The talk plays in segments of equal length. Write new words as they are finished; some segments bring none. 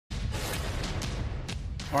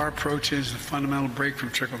Our approach is the fundamental break from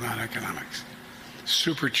trickle-down economics,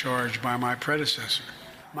 supercharged by my predecessor.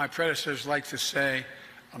 My predecessors like to say,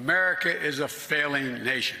 America is a failing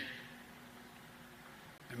nation.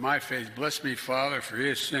 In my faith, bless me, Father, for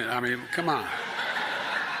his sin. I mean, come on.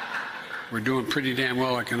 We're doing pretty damn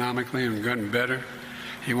well economically and getting better.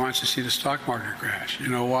 He wants to see the stock market crash. You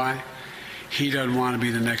know why? He doesn't want to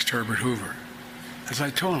be the next Herbert Hoover. As I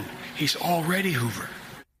told him, he's already Hoover.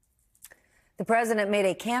 The president made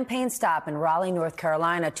a campaign stop in Raleigh, North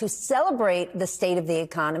Carolina to celebrate the state of the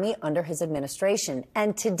economy under his administration.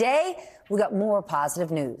 And today, we got more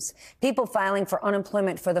positive news. People filing for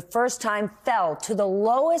unemployment for the first time fell to the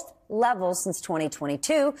lowest level since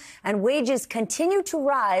 2022, and wages continue to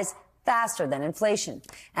rise faster than inflation.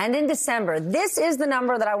 And in December, this is the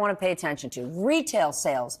number that I want to pay attention to. Retail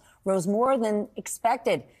sales rose more than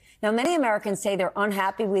expected. Now, many Americans say they're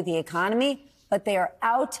unhappy with the economy, but they are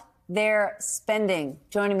out there spending.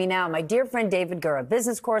 Joining me now, my dear friend David Gura,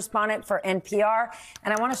 business correspondent for NPR.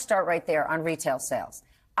 And I want to start right there on retail sales.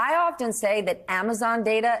 I often say that Amazon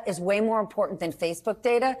data is way more important than Facebook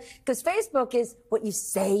data because Facebook is what you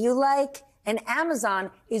say you like and Amazon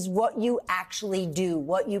is what you actually do,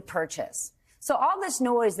 what you purchase. So all this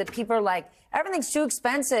noise that people are like, everything's too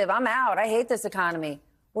expensive, I'm out, I hate this economy.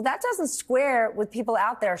 Well, that doesn't square with people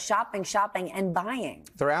out there shopping, and buying.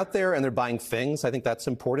 They're out there and they're buying things. I think that's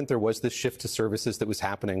important. There was this shift to services that was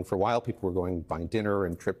happening for a while. People were buying dinner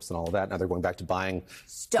and trips and all of that. Now they're going back to buying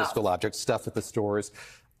physical objects, stuff at the stores.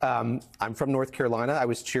 I'm from North Carolina. I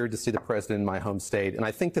was cheered to see the president in my home state. And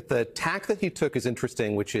I think that the tack that he took is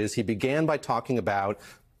interesting, which is he began by talking about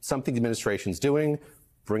something the administration's doing,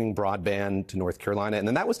 bringing broadband to North Carolina. And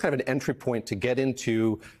then that was kind of an entry point to get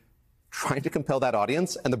into trying to compel that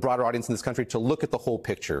audience and the broader audience in this country to look at the whole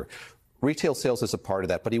picture. Retail sales is a part of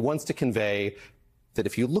that, but he wants to convey that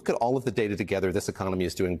if you look at all of the data together, this economy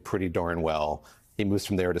is doing pretty darn well. He moves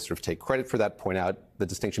from there to sort of take credit for that, point out the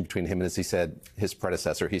distinction between him and, as he said, his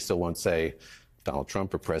predecessor. He still won't say Donald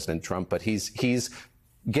Trump or President Trump, but he's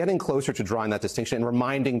getting closer to drawing that distinction and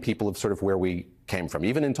reminding people of sort of where we came from.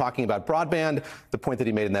 Even in talking about broadband, the point that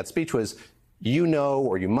he made in that speech was, you know,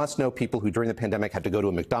 or you must know people who during the pandemic had to go to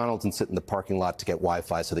a McDonald's and sit in the parking lot to get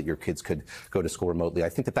Wi-Fi so that your kids could go to school remotely. I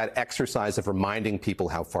think that exercise of reminding people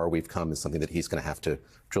how far we've come is something that he's going to have to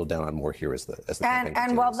drill down on more here as the campaign continues.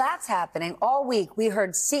 And while that's happening, all week we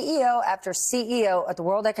heard CEO after CEO at the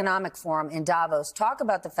World Economic Forum in Davos talk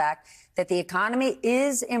about the fact that the economy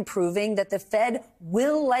is improving, that the Fed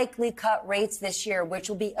will likely cut rates this year, which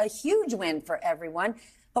will be a huge win for everyone.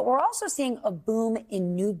 But we're also seeing a boom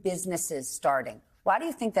in new businesses starting. Why do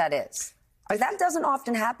you think that is? That doesn't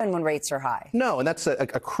often happen when rates are high. No, and that's a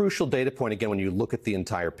crucial data point, again, when you look at the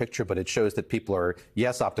entire picture. But it shows that people are,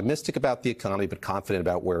 yes, optimistic about the economy, but confident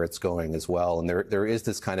about where it's going as well. And there is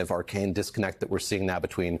this kind of arcane disconnect that we're seeing now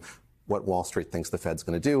between what Wall Street thinks the Fed's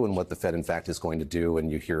going to do and what the Fed, in fact, is going to do. And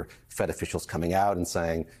you hear Fed officials coming out and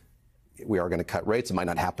saying, we are going to cut rates. It might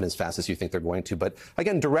not happen as fast as you think they're going to. But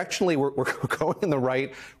again, directionally, we're going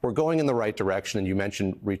in the right direction. And you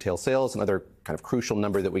mentioned retail sales. Another kind of crucial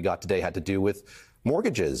number that we got today had to do with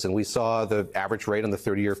mortgages. And we saw the average rate on the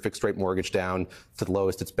 30-year fixed rate mortgage down to the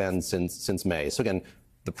lowest it's been since May. So again,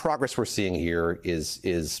 the progress we're seeing here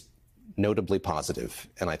is notably positive.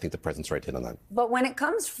 And I think the president's right to hit on that. But when it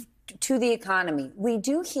comes to the economy, we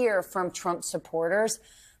do hear from Trump supporters,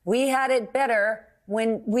 we had it better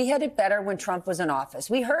when Trump was in office.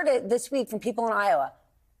 We heard it this week from people in Iowa.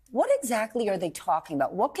 What exactly are they talking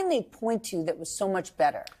about? What can they point to that was so much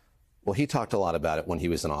better? Well, he talked a lot about it when he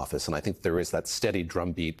was in office, and I think there is that steady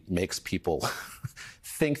drumbeat makes people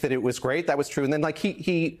think that it was great. That was true. And then,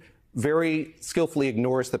 he very skillfully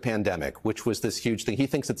ignores the pandemic, which was this huge thing. He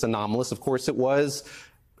thinks it's anomalous. Of course, it was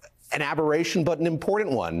an aberration, but an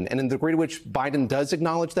important one. And in the degree to which Biden does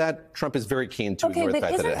acknowledge that, Trump is very keen to ignore the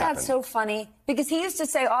fact that it happened. Isn't that so funny? Because he used to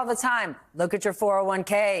say all the time, look at your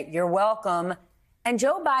 401k, you're welcome. And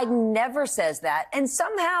Joe Biden never says that. And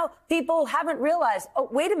somehow people haven't realized, oh,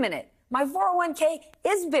 wait a minute, my 401k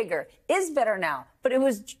is bigger, is better now. But it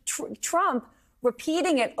was Trump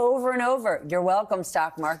repeating it over and over. You're welcome,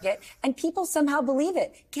 stock market. And people somehow believe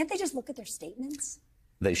it. Can't they just look at their statements?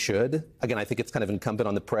 They should. Again, I think it's kind of incumbent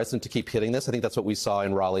on the president to keep hitting this. I think that's what we saw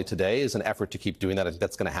in Raleigh today, is an effort to keep doing that. I think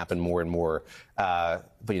that's going to happen more and more. But,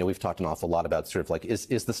 we've talked an awful lot about sort of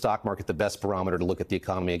is the stock market the best barometer to look at the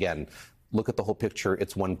economy? Again, look at the whole picture.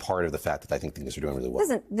 It's one part of the fact that I think things are doing really well.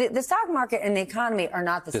 Listen, the stock market and the economy are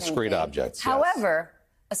not the same thing. Discrete objects, yes. However,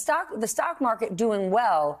 the stock market doing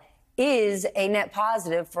well is a net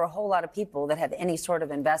positive for a whole lot of people that have any sort of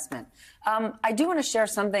investment. I do want to share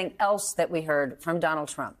something else that we heard from Donald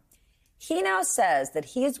Trump. He now says that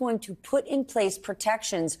he is going to put in place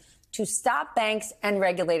protections to stop banks and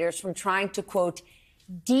regulators from trying to, quote,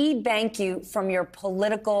 debank you from your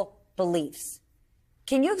political beliefs.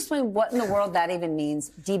 Can you explain what in the world that even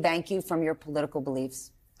means, debank you from your political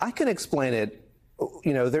beliefs? I can explain it.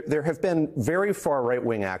 You know, there have been very far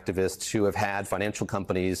right-wing activists who have had financial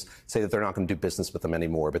companies say that they're not going to do business with them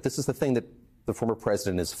anymore. But this is the thing that the former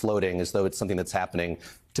president is floating as though it's something that's happening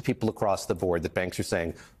to people across the board, that banks are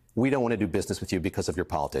saying, we don't want to do business with you because of your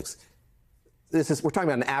politics. We're talking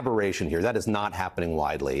about an aberration here. That is not happening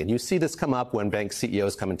widely. And you see this come up when bank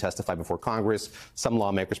CEOs come and testify before Congress. Some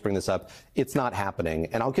lawmakers bring this up. It's not happening.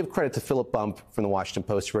 And I'll give credit to Philip Bump from the Washington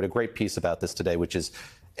Post, who wrote a great piece about this today, which is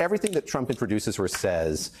everything that Trump introduces or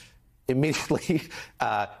says, immediately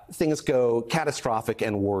things go catastrophic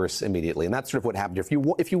and worse immediately. And that's sort of what happened here.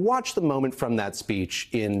 If you watch the moment from that speech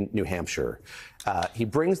in New Hampshire, he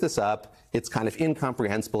brings this up. It's kind of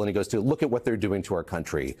incomprehensible. And he goes to look at what they're doing to our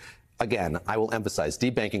country. Again, I will emphasize,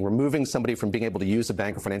 debanking, removing somebody from being able to use a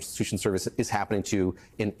bank or financial institution service is happening to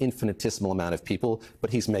an infinitesimal amount of people, but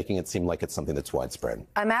he's making it seem like it's something that's widespread.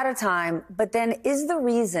 I'm out of time, but then is the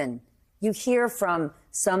reason you hear from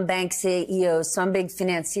some bank CEOs, some big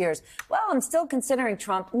financiers, well, I'm still considering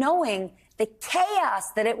Trump, knowing the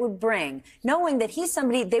chaos that it would bring, knowing that he's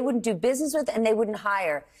somebody they wouldn't do business with and they wouldn't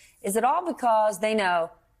hire. Is it all because they know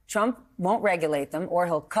Trump won't regulate them, or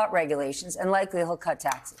he'll cut regulations, and likely he'll cut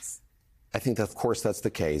taxes? I think that, of course, that's the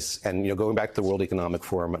case. And, you know, going back to the World Economic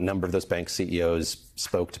Forum, a number of those bank CEOs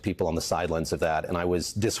spoke to people on the sidelines of that. And I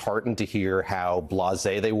was disheartened to hear how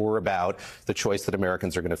blasé they were about the choice that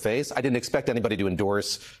Americans are going to face. I didn't expect anybody to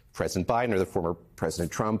endorse President Biden or the former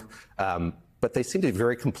President Trump. But they seem to be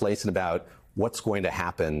very complacent about what's going to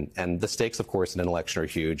happen. And the stakes, of course, in an election are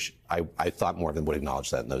huge. I thought more of them would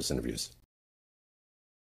acknowledge that in those interviews.